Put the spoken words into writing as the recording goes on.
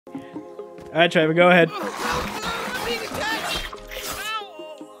All right, Trevor, go ahead. I'm being attacked.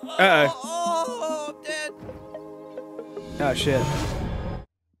 Uh-oh. Oh, dead. Oh, shit.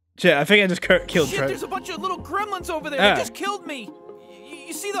 Shit, I think I just killed Shit, Trevor. there's a bunch of little gremlins over there. They just killed me.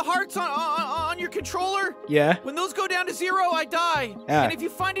 You see the hearts on your controller? Yeah. When those go down to 0, I die. Yeah. And if you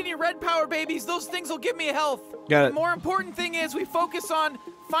find any red power babies, those things will give me health. Got it. The more important thing is we focus on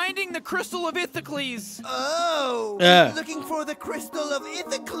finding the crystal of Ithacles. Oh, looking for the crystal of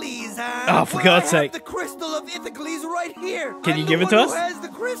Ithacles, huh? Oh, for God's sake. I have the crystal of Ithacles right here. Can you give it to us? Who has the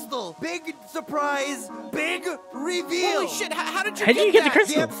crystal? Big surprise, big reveal. Holy shit, how did you How get did you get the that?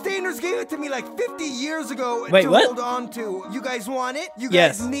 crystal? The abstainers gave it to me like 50 years ago Wait, to what? hold on to. You guys want it? You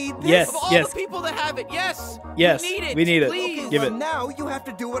Yes. guys need this? Yes. Of all the people that have it, yes. Yes, We need it. we need it. Please. Okay, Give well, it. now you have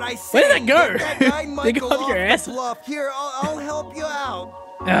to do what I say. Where did that go? Get that guy They Michael go up your off ass. the bluff. Here, I'll help you out.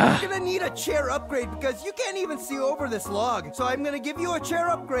 Ah. You're gonna need a chair upgrade because you can't even see over this log. So I'm gonna give you a chair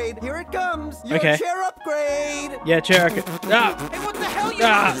upgrade. Here it comes. Your Okay. chair upgrade. Yeah, chair. Ah. Hey, what the hell? You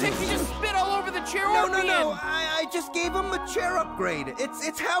just spit all over the chair. No. I just gave him a chair upgrade.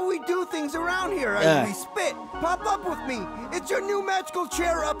 It's how we do things around here. We spit. Pop up with me. It's your new magical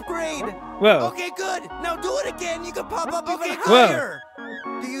chair upgrade. Whoa. Okay, good. Now do it again. You can pop up even Whoa. higher.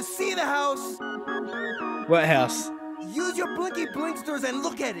 Do you see the house? What house? Use your blinky blinksters and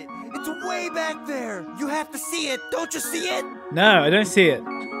look at it. It's way back there. You have to see it. Don't you see it? No, I don't see it.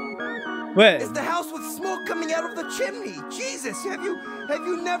 Where? It's the house with smoke coming out of the chimney. Jesus, have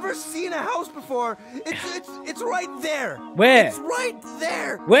you never seen a house before? It's right there. Where? It's right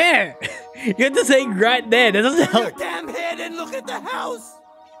there. Where? You have to say right there. That doesn't Turn your help. damn head and look at the house.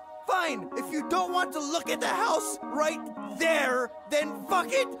 Fine. If you don't want to look at the house right there, then fuck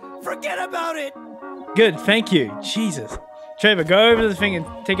it. Forget about it. Good, thank you. Jesus. Trevor, go over to the thing and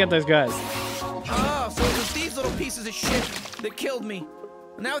take out those guys. Oh, so it was these little pieces of shit that killed me.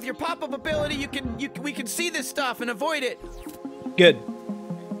 Now with your pop-up ability, we can see this stuff and avoid it. Good.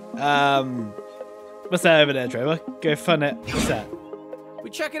 What's that over there, Trevor? Go find it. What's that? We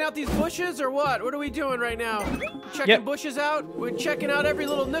checking out these bushes or what? What are we doing right now? Checking bushes out? We're checking out every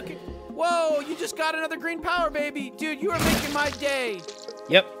little nook. Whoa, you just got another green power baby. Dude, you are making my day.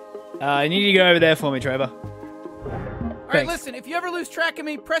 Yep. I need you to go over there for me, Trevor. All right, listen, if you ever lose track of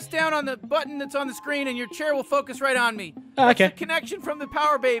me, press down on the button that's on the screen and your chair will focus right on me. Oh, okay. That's the connection from the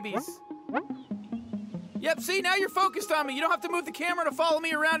power babies. Yep, see, now you're focused on me. You don't have to move the camera to follow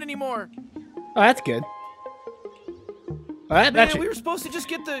me around anymore. Oh, that's good. All right, Man, we were supposed to just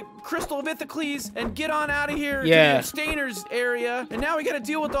get the crystal of Ithacles and get on out of here to the abstainers area, and now we got to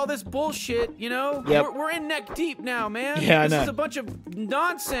deal with all this bullshit, you know? Yep. We're in neck deep now, man. Yeah, I know. This is a bunch of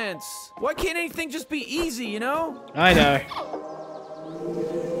nonsense. Why can't anything just be easy, you know? I know.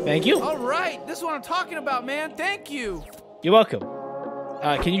 Thank you. All right, this is what I'm talking about, man. Thank you. You're welcome.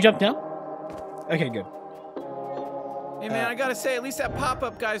 Can you jump down? Okay, good. Hey, man, I gotta say, at least that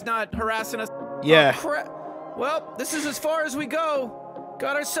pop-up guy's not harassing us. Yeah. Oh, crap. Well, this is as far as we go.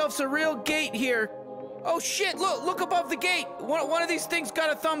 Got ourselves a real gate here. Oh, shit, look above the gate. One of these things got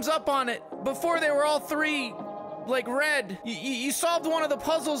a thumbs up on it. Before they were all three, like, red. You solved one of the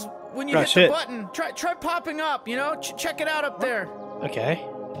puzzles when you hit the button. Try popping up, you know? Check it out up there. Okay.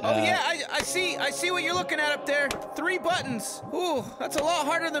 Oh, yeah, I see what you're looking at up there. 3 buttons. Ooh, that's a lot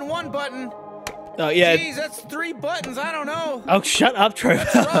harder than 1 button. Oh, yeah. Jeez, that's 3 buttons. I don't know. Oh, shut up, Trover.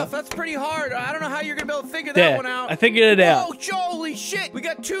 That's rough. That's pretty hard. I don't know how you're going to be able to figure that one out. I figured it out. Oh, holy shit. We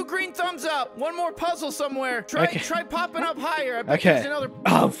got 2 green thumbs up. One more puzzle somewhere. Try popping up higher. I bet there's another.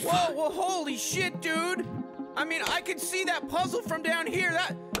 Oh, whoa, well, holy shit, dude. I mean, I can see that puzzle from down here.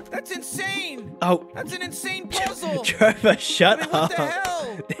 That's insane. Oh. That's an insane puzzle. Trover, shut up. What the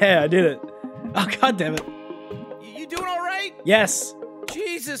hell? Yeah, I did it. Oh, God damn it. You doing all right? Yes.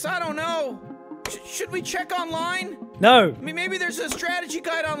 Jesus, I don't know. Should we check online? No. I mean, maybe there's a strategy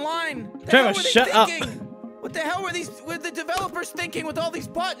guide online. Trevor, shut up. What the hell were the developers thinking with all these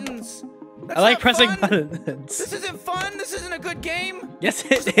buttons? That's I like pressing fun. buttons. This isn't fun. This isn't a good game. Yes,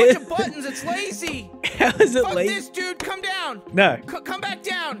 It's it a is. bunch of buttons. It's lazy. How is it Fuck lazy? this, dude. Come down. No. Come back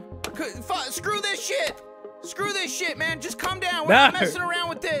down. Screw this shit. Screw this shit, man. Just come down. We're not messing around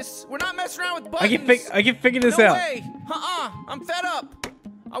with this. We're not messing around with buttons. I can figure this no out. No way. I'm fed up.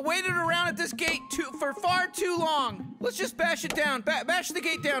 I waited around at this gate for far too long. Let's just bash it down. Bash the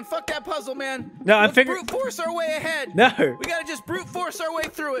gate down. Fuck that puzzle, man. No, Let's brute force our way ahead. No. We gotta just brute force our way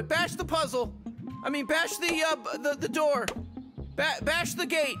through it. Bash the puzzle. I mean, bash the door. Bash the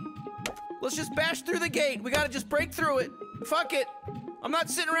gate. Let's just bash through the gate. We gotta just break through it. Fuck it. I'm not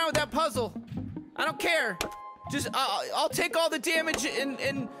sitting around with that puzzle. I don't care. Just I'll take all the damage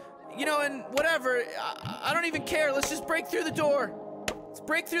and you know, and whatever. I don't even care. Let's just break through the door.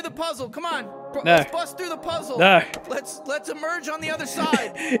 break through the puzzle. Come on. No. Let's bust through the puzzle. No. Let's emerge on the other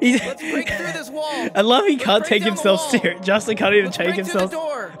side. He's- Let's break through this wall. I love he Let's can't break take down the himself wall. serious. Justin can't even Let's take break himself. through the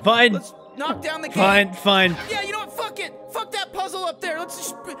door. Fine. Let's knock down the gate. Fine. Yeah, you know what? Fuck it. Fuck that puzzle up there.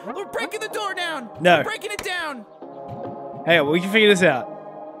 We're breaking the door down. No. We're breaking it down. Hey, we can figure this out.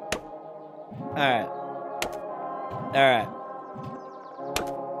 Alright. Alright.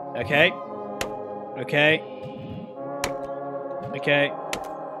 Okay.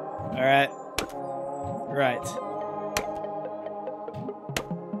 Alright. Right.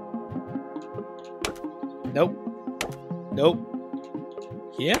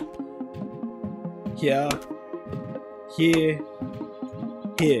 Nope. Here?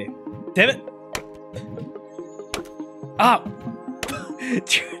 Here. Damn it! Ah! Nope.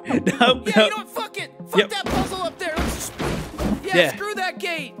 Yeah, you know what? Fuck it. Fuck Yep. that puzzle up there. Yeah, Yeah. screw that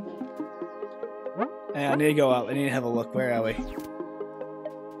gate. Hey, I need to go up. I need to have a look. Where are we?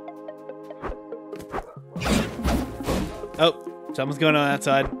 Oh, something's going on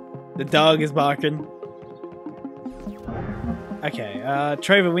outside. The dog is barking. Okay,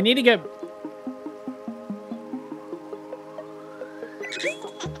 Trover, we need to get...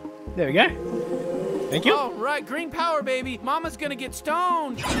 There we go. Thank you. All right, green power, baby. Mama's gonna get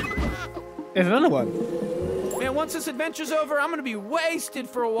stoned. There's another one. Man, once this adventure's over, I'm gonna be wasted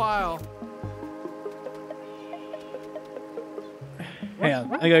for a while. Hang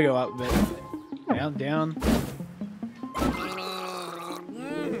on, I gotta go up a bit. Down.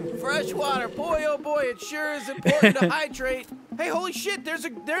 Fresh water, boy, oh boy, it sure is important to hydrate. Hey, holy shit, there's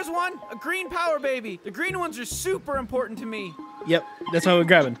one, a green power baby. The green ones are super important to me. Yep, that's what we're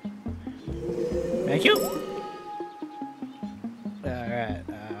grabbing. Thank you. Alright,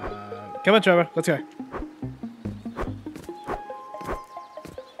 come on, Trevor, let's go.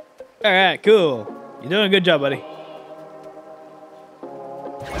 Alright, cool. You're doing a good job, buddy.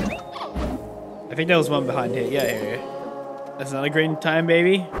 I think there was one behind here. Yeah, here. That's another green time,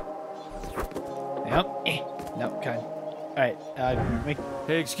 baby. Yep. Nope, kind. Alright,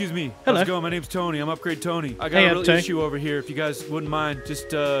 Hey, excuse me. Hello. How's it going? My name's Tony. I'm Upgrade Tony. I got Hey, a real Tony. issue over here. If you guys wouldn't mind just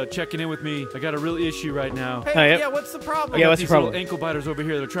checking in with me. I got a real issue right now. Hey, Oh, yep. yeah, what's the problem? Yeah, I got what's the these problem? little ankle biters over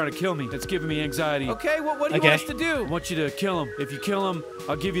here. They're trying to kill me. It's giving me anxiety. Okay, what do you Okay. want us to I do? want you to kill them. If you kill them,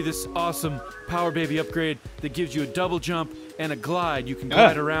 I'll give you this awesome Power Baby upgrade that gives you a double jump and a glide. You can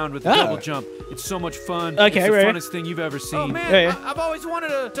glide around with a double jump. It's so much fun. Okay, it's the right. funnest thing you've ever seen. Oh man, Yeah. I've always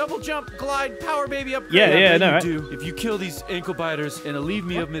wanted a double jump glide power baby upgrade. Yeah, I bet no, you right? do. If you kill these ankle biters and relieve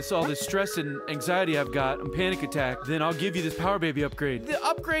me of all this stress and anxiety I've got and panic attack, then I'll give you this Power Baby upgrade. The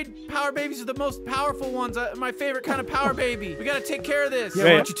upgrade power babies are the most powerful ones. My favorite kind of power baby. We gotta take care of this. Yeah, Right.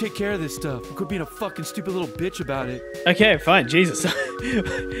 why don't you take care of this stuff? Quit being a fucking stupid little bitch about it. Okay, fine, Jesus.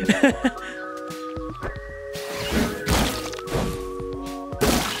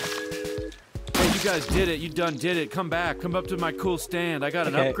 Hey, you guys did it. You done did it. Come back. Come up to my cool stand. I got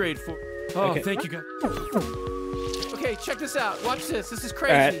an Okay. upgrade for... Oh, Okay. thank you guys. Okay, check this out. Watch this. This is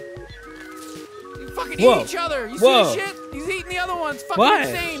crazy. Alright. They fucking Whoa. eat each other. You Whoa. see this shit? He's eating the other ones. Fucking What?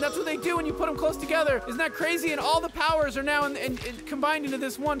 insane. That's what they do when you put them close together. Isn't that crazy? And all the powers are now combined into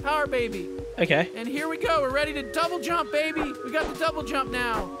this one power baby. Okay. And here we go. We're ready to double jump, baby. We got the double jump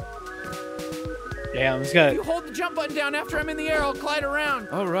now. Yeah, I'm just You gonna... hold the jump button down after I'm in the air. I'll glide around.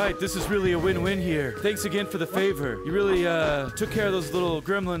 All right, this is really a win-win here. Thanks again for the favor. You really took care of those little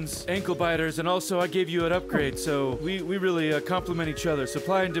gremlins, ankle biters, and also I gave you an upgrade, so we really complement each other.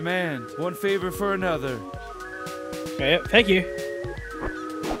 Supply and demand. One favor for another. Okay, yep, thank you.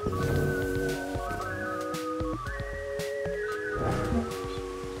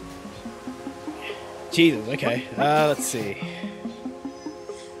 Jesus, okay. Let's see.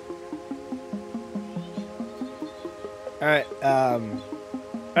 Alright,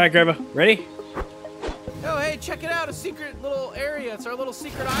 alright, Grover, ready? Oh, hey, check it out. A secret little area. It's our little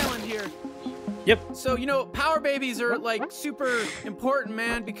secret island here. Yep. So, you know, power babies are, like, super important,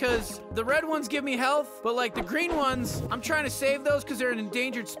 man, because the red ones give me health, but, like, the green ones, I'm trying to save those because they're an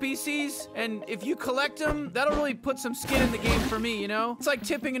endangered species, and if you collect them, that'll really put some skin in the game for me, you know? It's like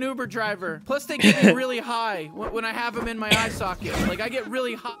tipping an Uber driver. Plus, they get me really high when I have them in my eye socket. Like, I get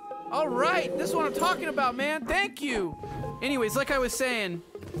really high. All right, this is what I'm talking about, man. Thank you. Anyways, like I was saying,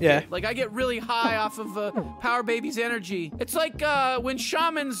 Yeah. like, I get really high off of Power Baby's energy. It's like when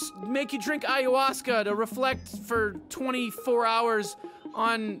shamans make you drink ayahuasca to reflect for 24 hours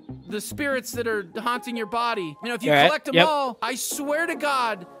on the spirits that are haunting your body. You know, if you Alright, collect them yep. all, I swear to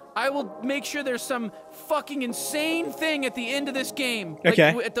God, I will make sure there's some fucking insane thing at the end of this game. Like,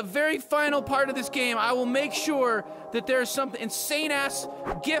 Okay. at the very final part of this game, I will make sure that there's some insane-ass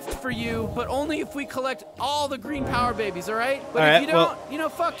gift for you, but only if we collect all the green power babies, all right? But if you don't, you know,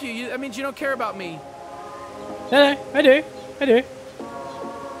 fuck you. That means you don't care about me. No, I do. I do.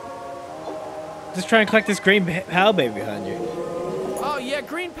 Just try and collect this green power baby behind you. Oh, yeah,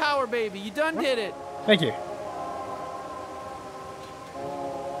 green power baby. You done did it. Thank you.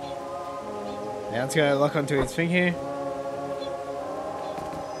 Now let's go lock onto his thing here.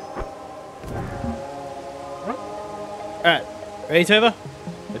 Alright. Ready, Trover?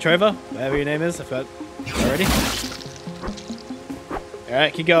 Or Trover? Whatever your name is. I forgot already.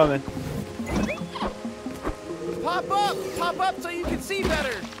 Alright, keep going, man. Pop up so you can see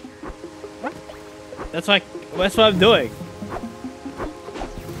better. That's what I'm doing.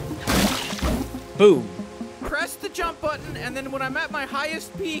 Boom. Press the jump button, and then when I'm at my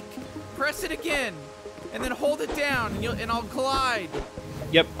highest peak, press it again, and then hold it down, and I'll glide.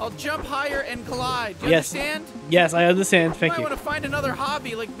 Yep. I'll jump higher and glide. Do you understand? Yes, I understand. Thank you you. might want to find another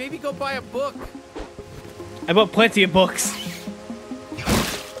hobby, like maybe go buy a book. I bought plenty of books.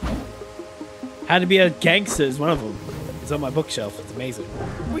 How to be a gangster is one of them. It's on my bookshelf. It's amazing.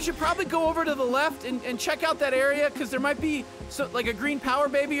 We should probably go over to the left and check out that area, because there might be like a green power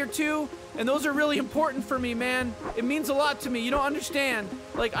baby or two, and those are really important for me, man. It means a lot to me. You don't understand.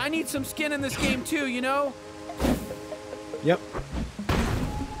 Like, I need some skin in this game too, you know? Yep.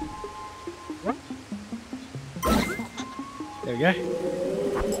 There we go.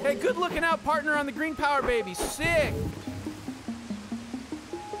 Hey, good looking out, partner, on the green power baby. Sick.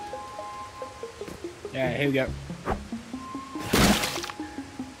 Alright, here we go.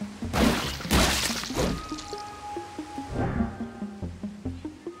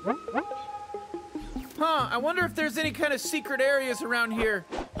 Huh, I wonder if there's any kind of secret areas around here.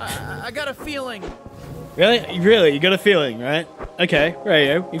 I got a feeling. Really? Really? You got a feeling, right? Okay,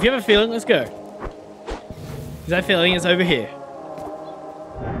 radio. If you have a feeling, let's go. That feeling is over here.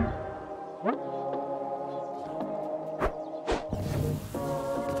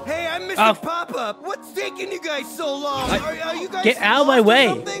 Hey, I'm Mr. Pop-Up. What's taking you guys so long? Are you guys get out of my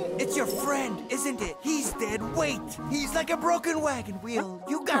way. It's your friend, isn't it? He's dead. Wait. He's like a broken wagon wheel.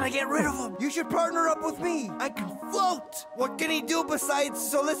 You gotta get rid of him. You should partner up with me. I can float. What can he do besides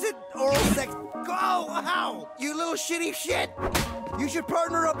solicit oral sex? Go! How? You little shitty shit. You should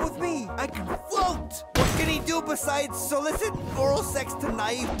partner up with me. I can float. What can he do besides solicit oral sex to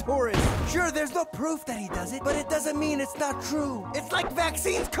naive tourists? Sure, there's no proof that he does it, but it doesn't mean it's not true. It's like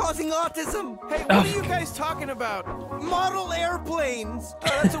vaccines causing autism. Hey, what are you guys talking about? Model airplanes.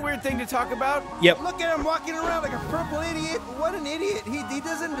 Oh, that's a weird thing to talk about. Yep. Look at him walking around like a purple idiot. What an idiot. He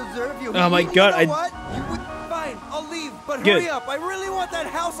doesn't deserve you. Oh my God, You know what? You would... Fine, I'll leave, but Good. hurry up. I really want that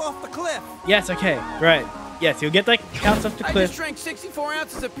house off the cliff. Yes, okay. Right. Yes, you'll get that house off the I cliff. just drank 64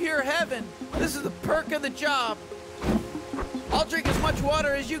 ounces of pure heaven. This is the perk of the job. I'll drink as much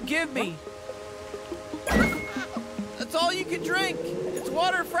water as you give me. That's all you can drink. It's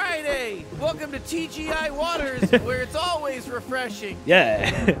Water Friday. Welcome to TGI Waters, where it's always refreshing.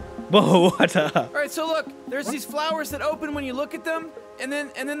 Yeah. Whoa, water. All right, so look, there's these flowers that open when you look at them, and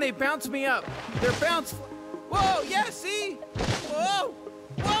then they bounce me up. They're bounce. Whoa, yeah, see? Whoa,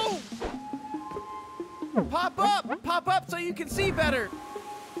 whoa. Pop up so you can see better.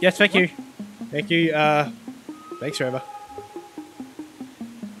 Yes, thank you. Thank you. Thanks, Trover.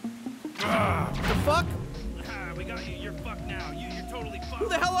 The fuck? We got you. You're fucked now. You're totally fucked. Who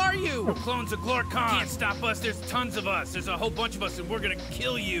the hell are you? We're clones of Glorcon. Can't stop us. There's tons of us. There's a whole bunch of us, and we're gonna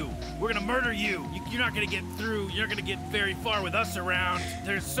kill you. We're gonna murder you. You're not gonna get through. You're not gonna get very far with us around.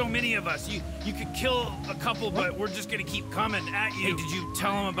 There's so many of us. You could kill a couple, but we're just gonna keep coming at you. Hey, did you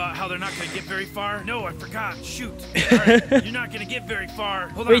tell them about how they're not gonna get very far? No, I forgot. Shoot. All right, you're not gonna get very far.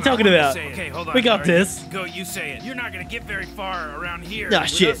 Hold on. What are you talking about? Okay, hold on. We got All right, this. Go. You say it. You're not gonna get very far around here. Ah,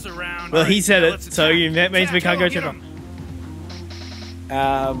 with shit. us around. Well, All he right, said now it, let's so attack. that means we Attack, can't go get to 'em.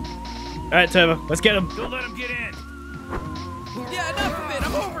 Alright, Trover, let's get him. Don't let him get in. Yeah, enough of it.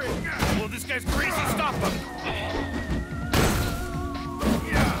 I'm over it. Well, this guy's crazy. Stop him.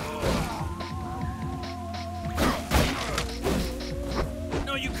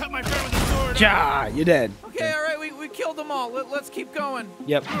 No, you cut my friend with the sword. Ja, you're dead. Okay, all right, we killed them all. Let's keep going.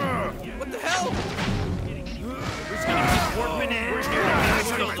 Yep. What the hell? Warping in.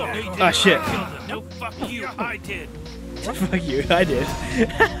 Ah, shit. No, fuck you. I did. Fuck you, I did.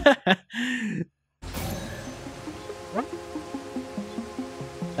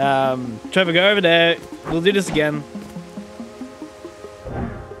 Trover, go over there. We'll do this again.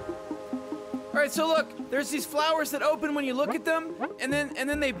 All right, so look, there's these flowers that open when you look at them, and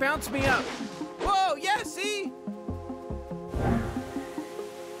then they bounce me up. Whoa, yeah, see?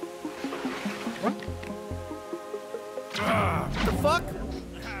 The fuck?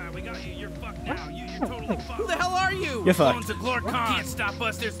 We got you. You're fucked now. You're totally fucked. Who the hell are you? You're fucked. Clones of Glorcon can't stop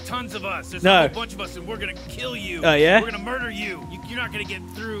us. There's tons of us. There's No. a whole bunch of us, and we're gonna kill you. Oh, yeah? We're gonna murder you. You're not gonna get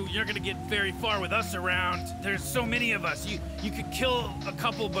through. You're not gonna get very far with us around. There's so many of us. You could kill a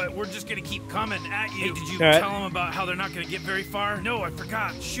couple, but we're just gonna keep coming at you. Hey, did you All right. tell them about how they're not gonna get very far? No, I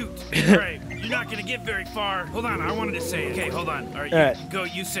forgot. Shoot. All right, you're not gonna get very far. Hold on, I wanted to say it. Okay, hold on. All right, All right. go.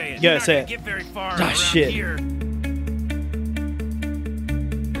 You say it. Yeah, You're not say gonna it. get very far Ah, around shit. here.